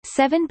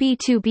7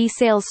 B2B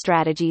sales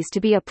strategies to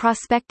be a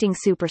prospecting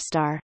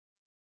superstar.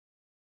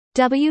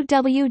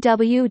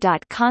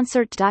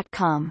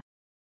 www.concert.com.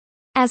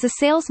 As a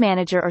sales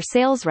manager or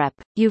sales rep,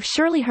 you've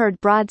surely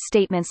heard broad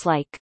statements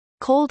like,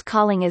 cold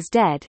calling is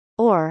dead,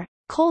 or,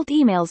 cold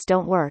emails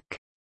don't work.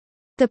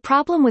 The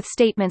problem with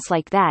statements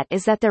like that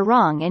is that they're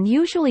wrong and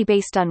usually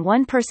based on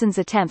one person's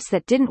attempts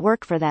that didn't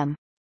work for them.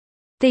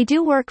 They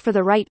do work for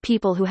the right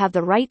people who have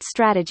the right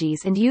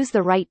strategies and use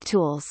the right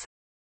tools.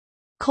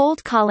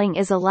 Cold calling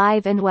is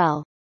alive and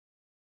well.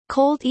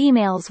 Cold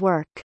emails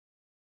work.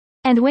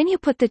 And when you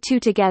put the two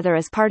together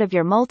as part of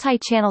your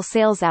multi-channel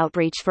sales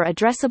outreach for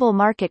addressable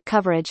market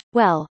coverage,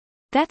 well,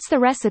 that's the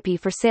recipe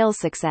for sales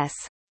success.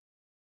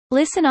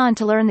 Listen on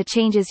to learn the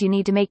changes you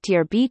need to make to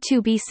your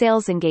B2B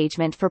sales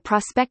engagement for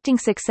prospecting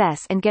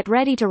success and get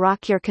ready to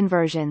rock your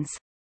conversions.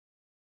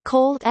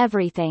 Cold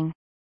everything.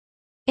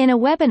 In a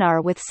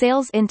webinar with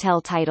Sales Intel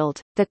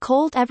titled, The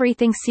Cold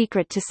Everything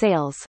Secret to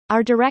Sales,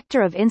 our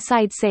Director of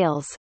Inside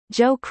Sales,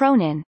 Joe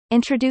Cronin,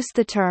 introduced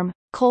the term,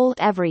 cold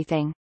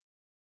everything.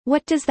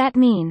 What does that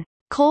mean?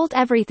 Cold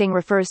everything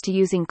refers to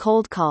using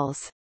cold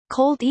calls,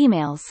 cold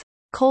emails,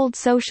 cold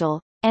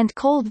social, and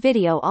cold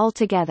video all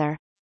together.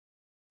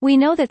 We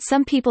know that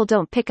some people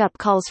don't pick up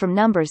calls from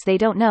numbers they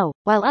don't know,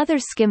 while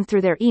others skim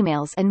through their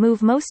emails and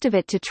move most of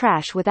it to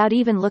trash without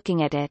even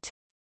looking at it.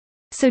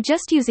 So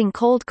just using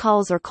cold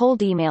calls or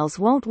cold emails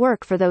won't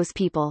work for those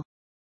people.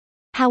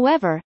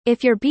 However,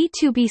 if your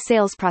B2B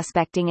sales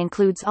prospecting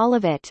includes all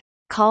of it,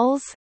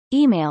 calls,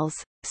 emails,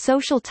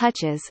 social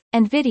touches,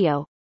 and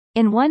video,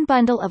 in one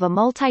bundle of a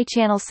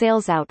multi-channel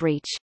sales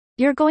outreach,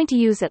 you're going to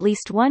use at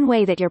least one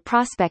way that your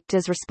prospect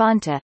does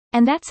respond to,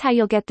 and that's how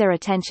you'll get their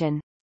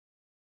attention.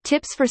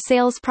 Tips for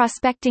sales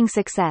prospecting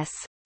success.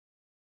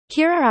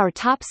 Here are our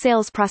top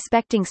sales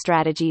prospecting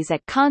strategies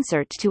at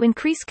Concert to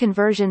increase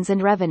conversions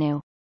and revenue.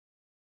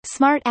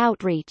 Smart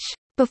outreach.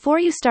 Before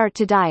you start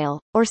to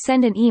dial, or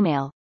send an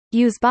email,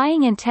 use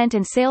buying intent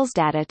and sales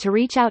data to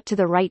reach out to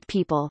the right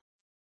people.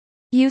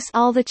 Use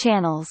all the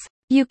channels.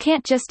 You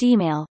can't just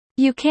email.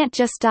 You can't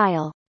just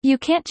dial. You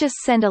can't just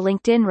send a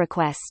LinkedIn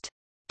request.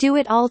 Do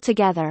it all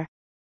together.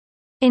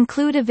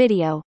 Include a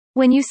video.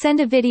 When you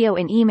send a video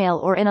in email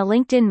or in a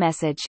LinkedIn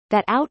message,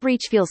 that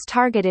outreach feels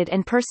targeted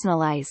and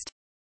personalized.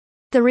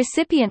 The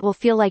recipient will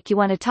feel like you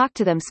want to talk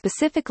to them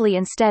specifically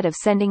instead of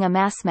sending a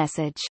mass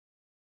message.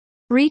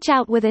 Reach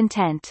out with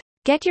intent.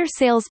 Get your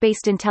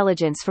sales-based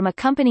intelligence from a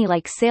company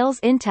like Sales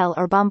Intel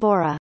or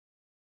Bombora.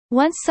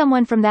 Once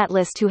someone from that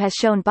list who has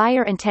shown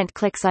buyer intent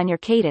clicks on your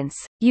cadence,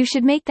 you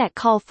should make that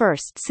call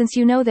first since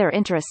you know they're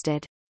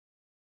interested.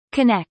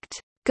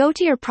 Connect. Go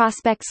to your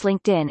prospect's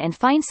LinkedIn and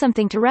find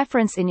something to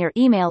reference in your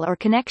email or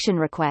connection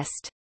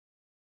request.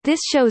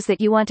 This shows that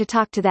you want to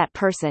talk to that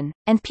person,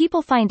 and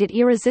people find it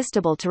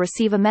irresistible to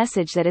receive a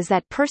message that is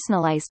that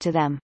personalized to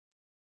them.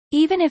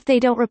 Even if they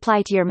don't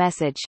reply to your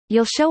message,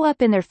 you'll show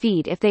up in their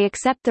feed if they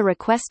accept the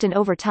request, and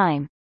over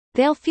time,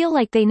 they'll feel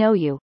like they know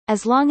you,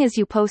 as long as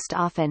you post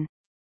often.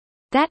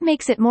 That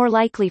makes it more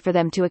likely for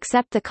them to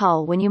accept the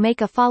call when you make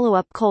a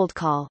follow-up cold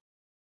call.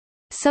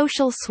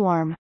 Social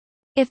swarm.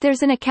 If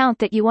there's an account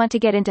that you want to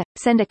get into,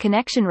 send a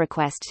connection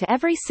request to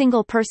every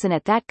single person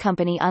at that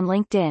company on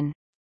LinkedIn.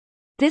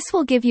 This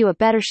will give you a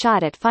better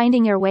shot at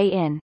finding your way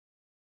in.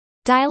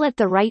 Dial at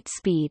the right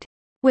speed.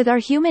 With our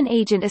human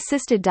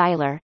agent-assisted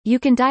dialer, you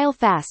can dial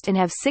fast and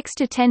have 6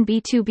 to 10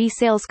 B2B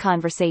sales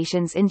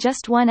conversations in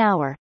just 1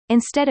 hour,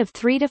 instead of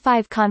 3 to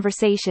 5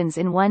 conversations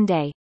in one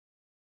day.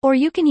 Or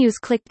you can use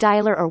Click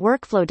Dialer or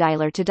Workflow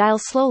Dialer to dial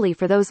slowly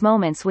for those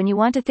moments when you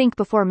want to think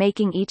before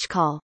making each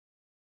call.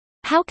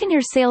 How can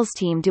your sales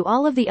team do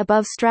all of the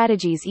above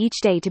strategies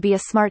each day to be a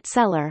smart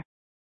seller?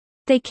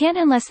 They can't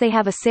unless they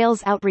have a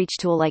sales outreach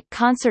tool like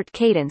Concert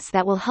Cadence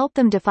that will help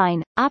them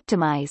define,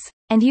 optimize,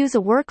 and use a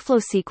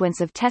workflow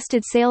sequence of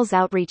tested sales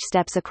outreach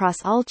steps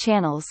across all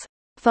channels: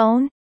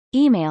 phone,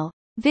 email,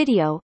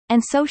 video,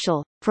 and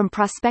social, from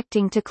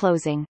prospecting to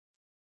closing.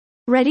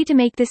 Ready to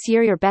make this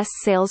year your best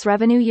sales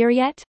revenue year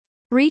yet?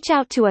 Reach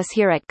out to us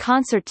here at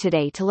Concert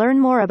today to learn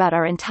more about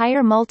our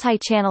entire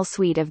multi-channel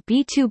suite of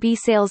B2B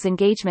sales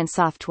engagement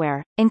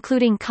software,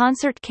 including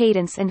Concert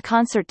Cadence and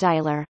Concert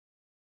Dialer.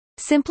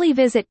 Simply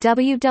visit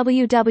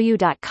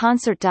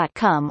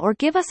www.concert.com or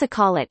give us a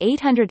call at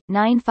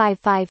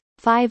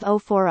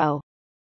 800-955-5040.